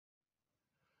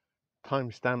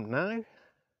Timestamp now,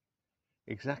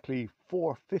 exactly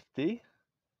 4:50,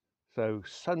 so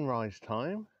sunrise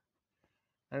time,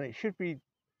 and it should be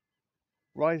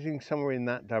rising somewhere in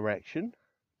that direction.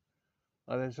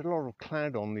 There's a lot of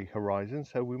cloud on the horizon,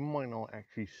 so we might not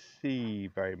actually see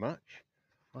very much.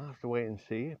 I'll have to wait and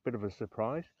see. A bit of a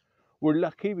surprise. We're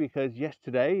lucky because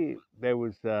yesterday there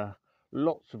was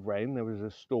lots of rain. There was a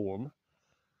storm,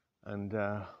 and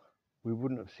we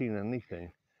wouldn't have seen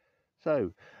anything.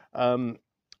 So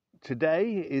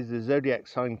today is the zodiac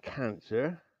sign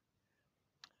Cancer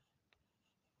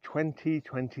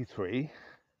 2023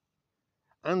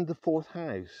 and the 4th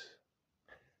house.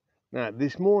 Now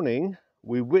this morning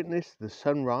we witnessed the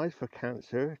sunrise for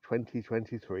Cancer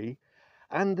 2023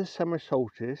 and the summer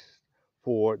solstice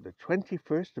for the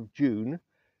 21st of June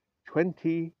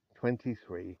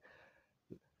 2023.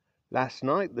 Last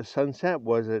night the sunset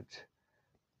was at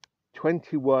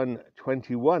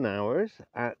 21:21 hours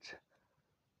at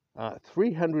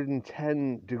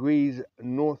 310 degrees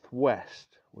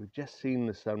northwest. We've just seen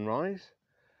the sunrise,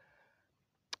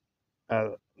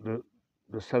 the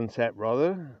sunset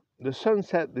rather. The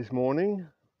sunset this morning,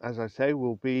 as I say,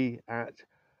 will be at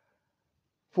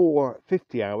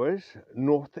 4:50 hours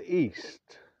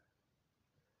northeast.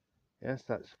 Yes,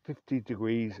 that's 50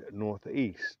 degrees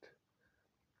northeast.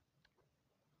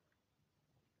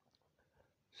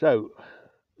 So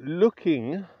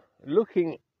looking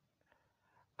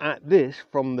at this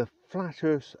from the flat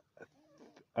Earth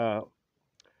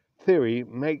theory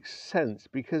makes sense,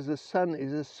 because the sun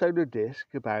is a solar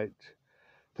disk about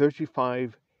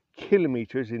 35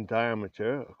 kilometers in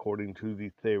diameter, according to the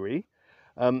theory.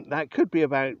 That could be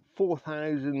about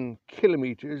 4,000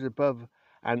 kilometers above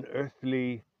an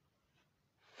earthly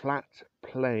flat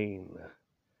plane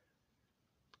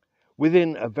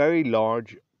within a very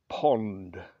large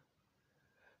pond.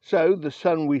 So the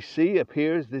sun we see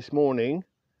appears this morning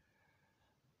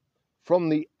from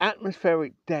the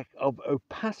atmospheric deck of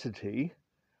opacity,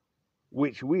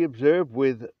 which we observe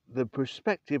with the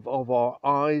perspective of our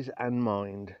eyes and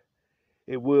mind.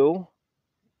 It will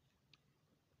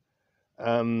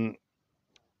the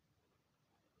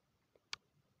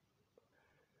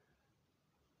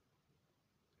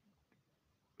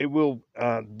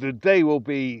day will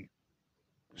be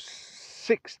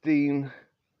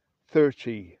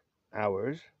 16:30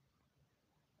 hours,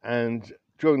 and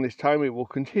during this time it will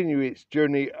continue its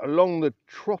journey along the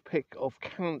Tropic of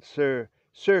Cancer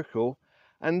circle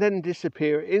and then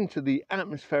disappear into the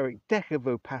atmospheric deck of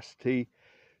opacity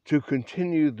to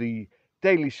continue the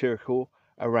daily circle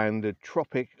around the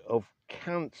Tropic of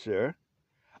Cancer,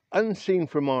 unseen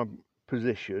from our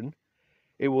position.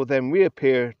 It will then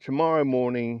reappear tomorrow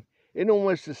morning in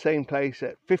almost the same place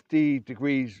at 50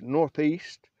 degrees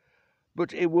northeast,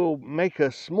 but it will make a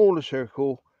smaller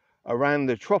circle around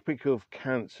the Tropic of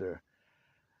Cancer,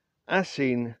 as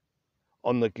seen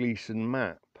on the Gleason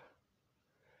map.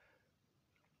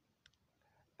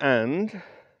 And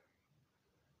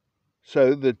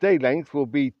so the day length will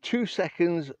be 2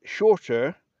 seconds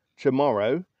shorter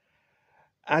tomorrow,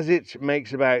 as it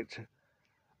makes about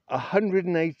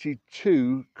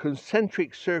 182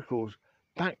 concentric circles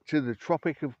back to the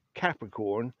Tropic of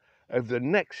Capricorn over the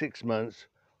next 6 months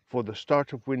for the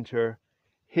start of winter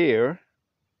here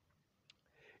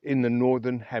in the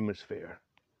northern hemisphere.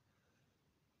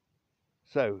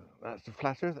 So that's the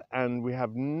flat Earth, and we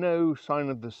have no sign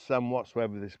of the sun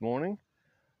whatsoever this morning,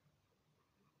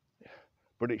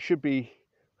 but it should be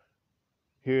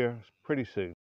here pretty soon.